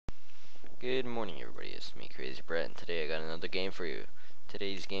Good morning, everybody. It's me, Crazy Brett, and today I got another game for you.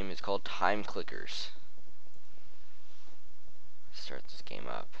 Today's game is called Time Clickers. Start this game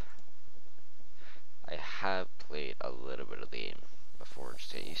up. I have played a little bit of the game before,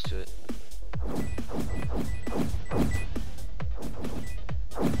 just get used to it.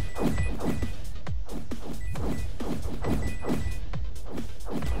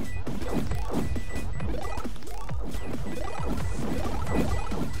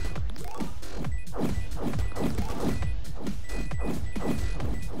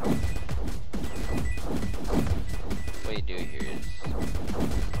 What you do here is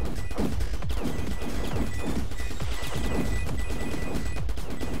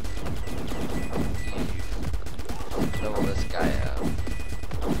you level this guy up.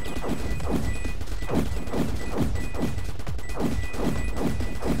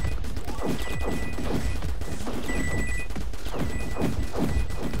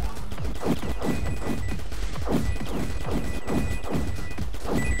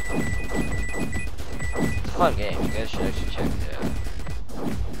 It's a fun game. You guys should actually check it out.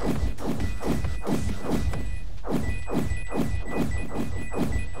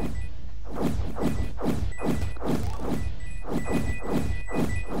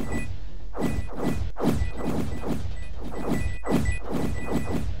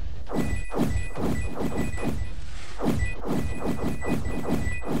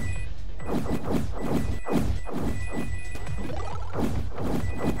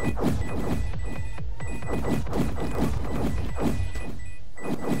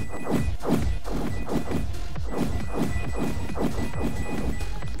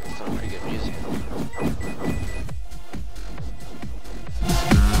 Some pretty good music.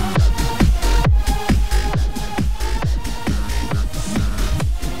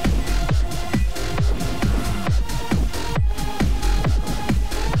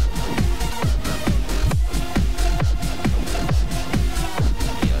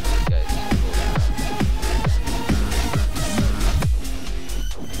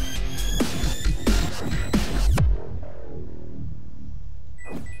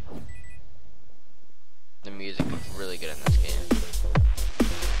 The music is really good in this game.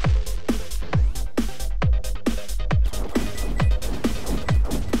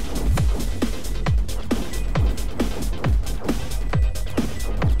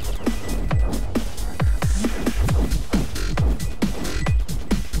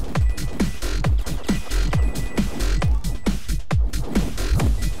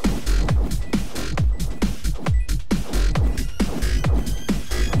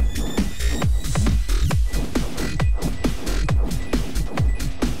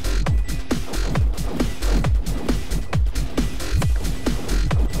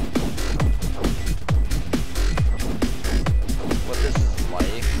 What this is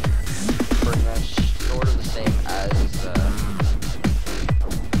like, pretty much sort of the same as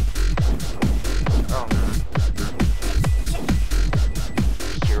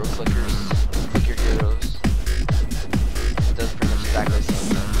hero clickers, click your heroes. It does pretty much exactly the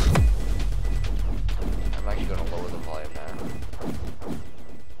same thing. I'm actually going to lower the volume now,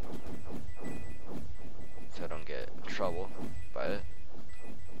 so I don't get in trouble by it.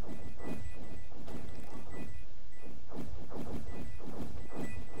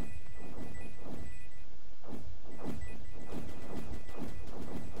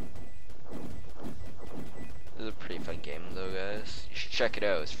 This is a pretty fun game though, guys. You should check it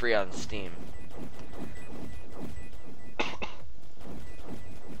out. It's free on Steam.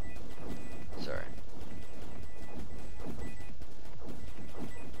 Sorry.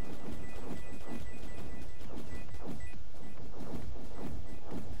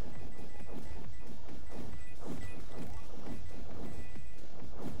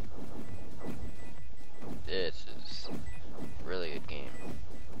 This is a really good game.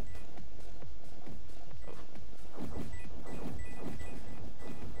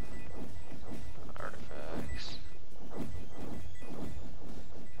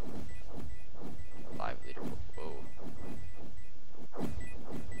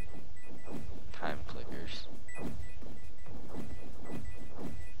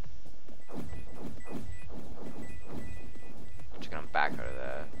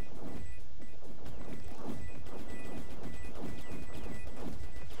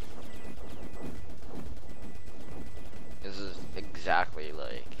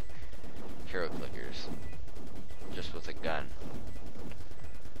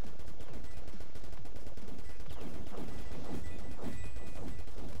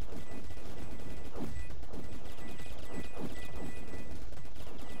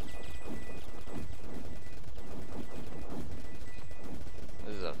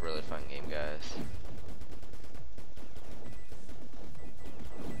 fun game, guys.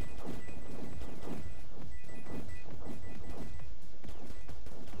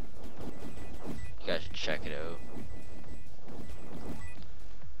 You guys should check it out.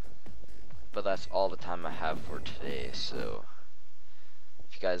 But that's all the time I have for today, so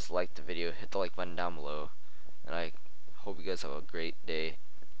if you guys liked the video, hit the like button down below, and I hope you guys have a great day.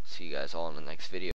 See you guys all in the next video.